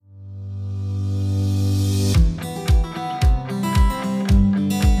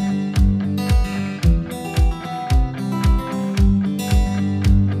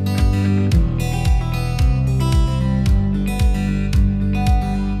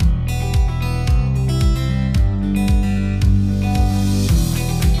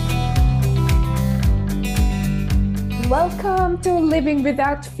Welcome to Living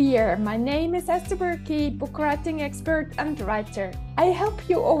Without Fear. My name is Esther Berkey, book writing expert and writer. I help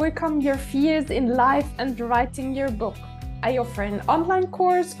you overcome your fears in life and writing your book. I offer an online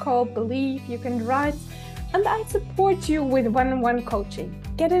course called Believe You Can Write, and I support you with one-on-one coaching.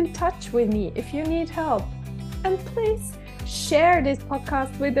 Get in touch with me if you need help. And please share this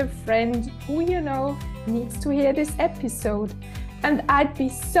podcast with a friend who you know needs to hear this episode. And I'd be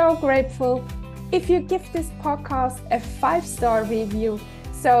so grateful if you give this podcast a 5-star review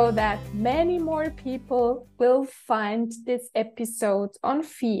so that many more people will find this episode on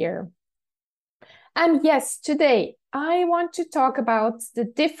fear. And yes, today I want to talk about the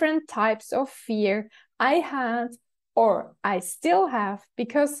different types of fear I had or I still have,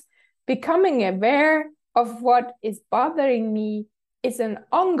 because becoming aware of what is bothering me is an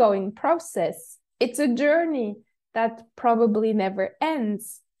ongoing process. It's a journey that probably never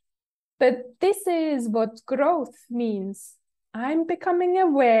ends. But this is what growth means. I'm becoming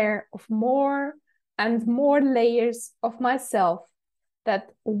aware of more and more layers of myself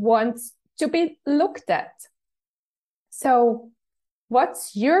that wants to be looked at. So,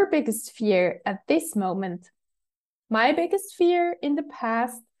 what's your biggest fear at this moment? My biggest fear in the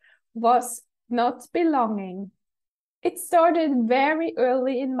past was not belonging. It started very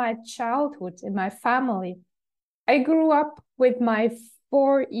early in my childhood, in my family. I grew up with my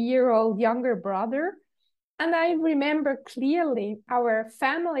 4-year-old younger brother, and I remember clearly our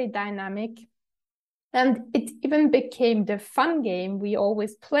family dynamic, and it even became the fun game we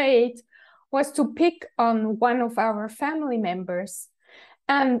always played, was to pick on one of our family members.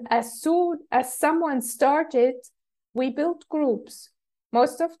 And as soon as someone started, we built groups.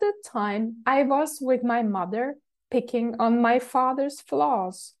 Most of the time, I was with my mother picking on my father's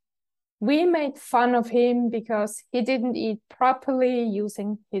flaws. We made fun of him because he didn't eat properly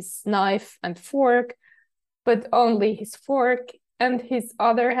using his knife and fork, but only his fork, and his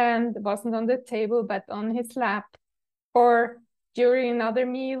other hand wasn't on the table but on his lap. Or during another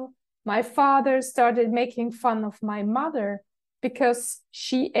meal, my father started making fun of my mother because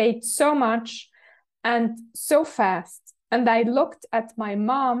she ate so much and so fast. And I looked at my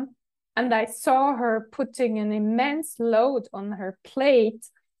mom and I saw her putting an immense load on her plate.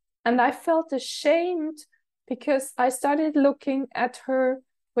 And I felt ashamed because I started looking at her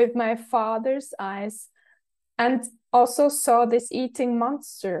with my father's eyes and also saw this eating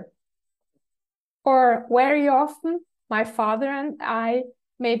monster. Or very often, my father and I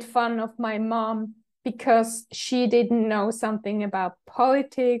made fun of my mom because she didn't know something about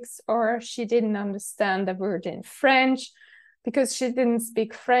politics, or she didn't understand the word in French because she didn't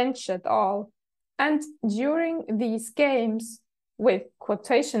speak French at all. And during these games, with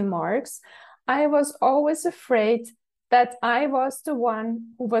quotation marks, I was always afraid that I was the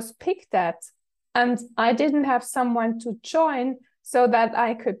one who was picked at, and I didn't have someone to join so that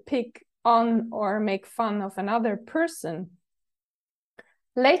I could pick on or make fun of another person.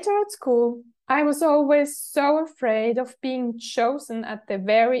 Later at school, I was always so afraid of being chosen at the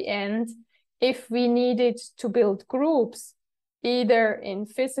very end if we needed to build groups, either in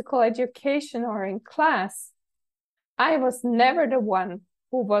physical education or in class. I was never the one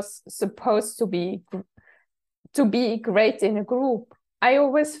who was supposed to be great in a group. I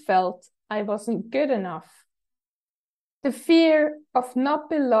always felt I wasn't good enough. The fear of not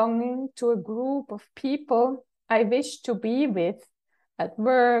belonging to a group of people I wished to be with at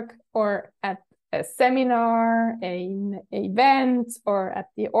work or at a seminar, an event, or at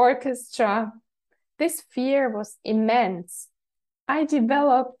the orchestra, this fear was immense. I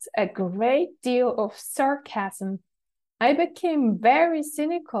developed a great deal of sarcasm. I became very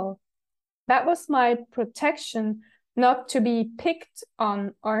cynical. That was my protection, not to be picked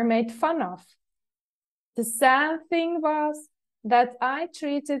on or made fun of. The sad thing was that I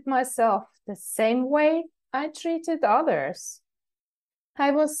treated myself the same way I treated others. I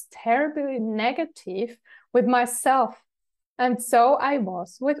was terribly negative with myself, and so I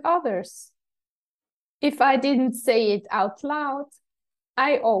was with others. If I didn't say it out loud,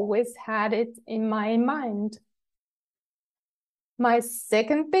 I always had it in my mind. My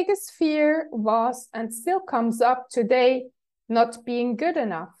second biggest fear was, and still comes up today, not being good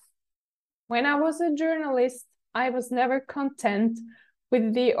enough. When I was a journalist, I was never content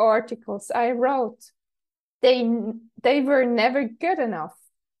with the articles I wrote. They were never good enough.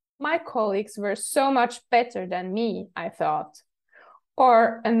 My colleagues were so much better than me, I thought.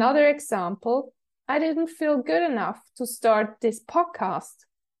 Or another example, I didn't feel good enough to start this podcast.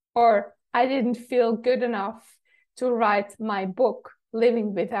 Or I didn't feel good enough to write my book,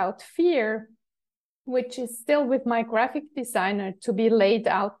 Living Without Fear, which is still with my graphic designer to be laid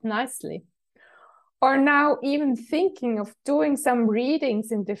out nicely. or now even thinking of doing some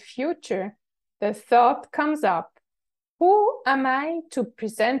readings in the future, the thought comes up, who am I to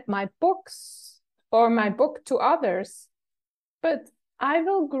present my books or my book to others? But I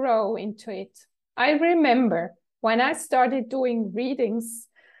will grow into it. I remember when I started doing readings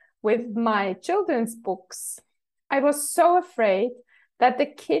with my children's books, I was so afraid that the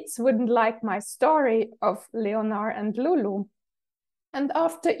kids wouldn't like my story of Leonard and Lulu. And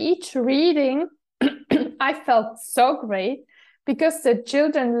after each reading, I felt so great because the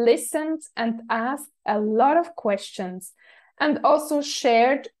children listened and asked a lot of questions and also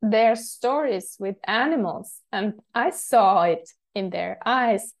shared their stories with animals. And I saw it in their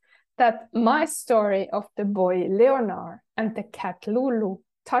eyes that my story of the boy Leonard and the cat Lulu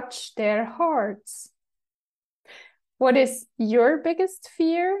touched their hearts. What is your biggest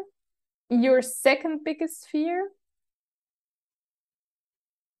fear? Your second biggest fear?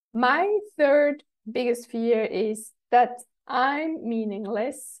 My third biggest fear is that I'm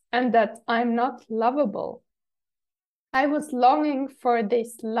meaningless and that I'm not lovable. I was longing for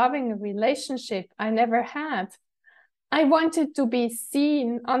this loving relationship I never had. I wanted to be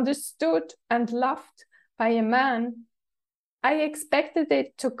seen, understood, and loved by a man. I expected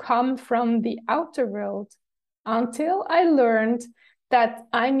it to come from the outer world until I learned that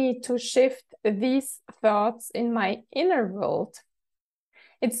I need to shift these thoughts in my inner world.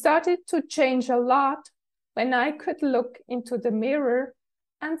 It started to change a lot when I could look into the mirror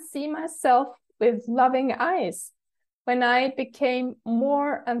and see myself with loving eyes, when I became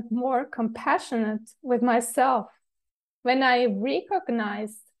more and more compassionate with myself, when I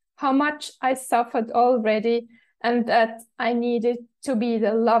recognized how much I suffered already and that I needed to be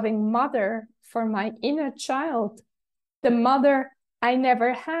the loving mother for my inner child, the mother I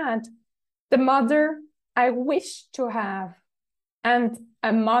never had, the mother I wished to have, and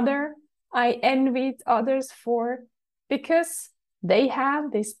a mother I envied others for because they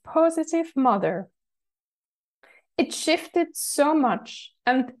had this positive mother. It shifted so much,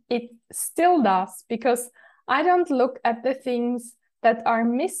 and it still does, because I don't look at the things that are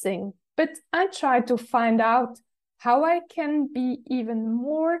missing, but I try to find out how I can be even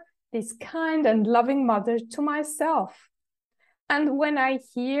more this kind and loving mother to myself. And when I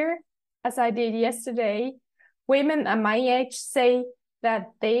hear, as I did yesterday, women at my age say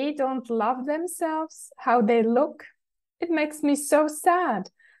that they don't love themselves, how they look, it makes me so sad.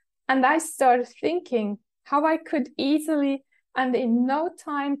 And I started thinking how I could easily and in no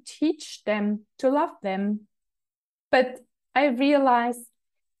time teach them to love them. But I realized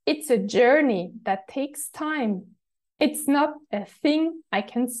it's a journey that takes time. It's not a thing I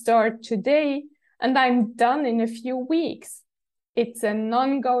can start today and I'm done in a few weeks. It's an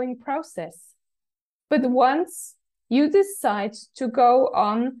ongoing process. But once you decide to go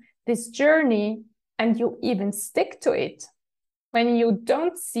on this journey and you even stick to it, when you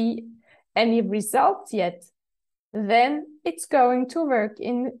don't see any results yet, then it's going to work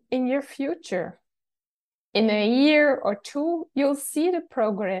in your future. In a year or two, you'll see the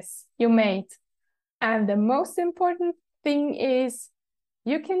progress you made. And the most important thing is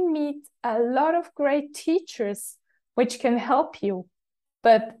you can meet a lot of great teachers which can help you.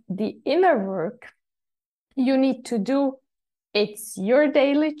 But the inner work you need to do, it's your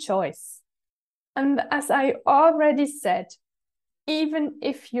daily choice. And as I already said, even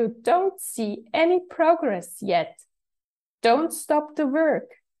if you don't see any progress yet, don't stop the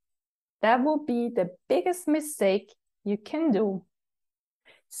work. That will be the biggest mistake you can do.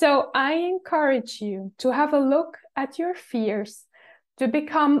 So I encourage you to have a look at your fears, to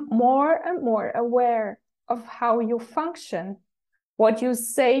become more and more aware of how you function, what you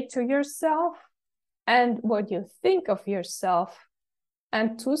say to yourself, and what you think of yourself,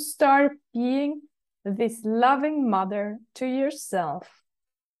 and to start being this loving mother to yourself.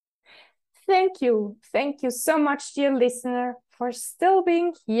 Thank you so much, dear listener, for still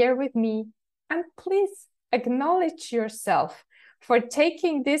being here with me. And please acknowledge yourself for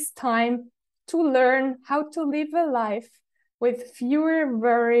taking this time to learn how to live a life with fewer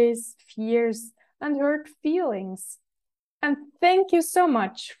worries, fears, and hurt feelings. And thank you so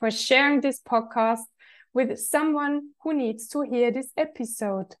much for sharing this podcast with someone who needs to hear this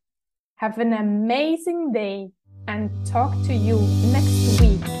episode. Have an amazing day and talk to you next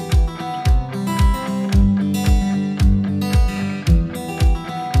week.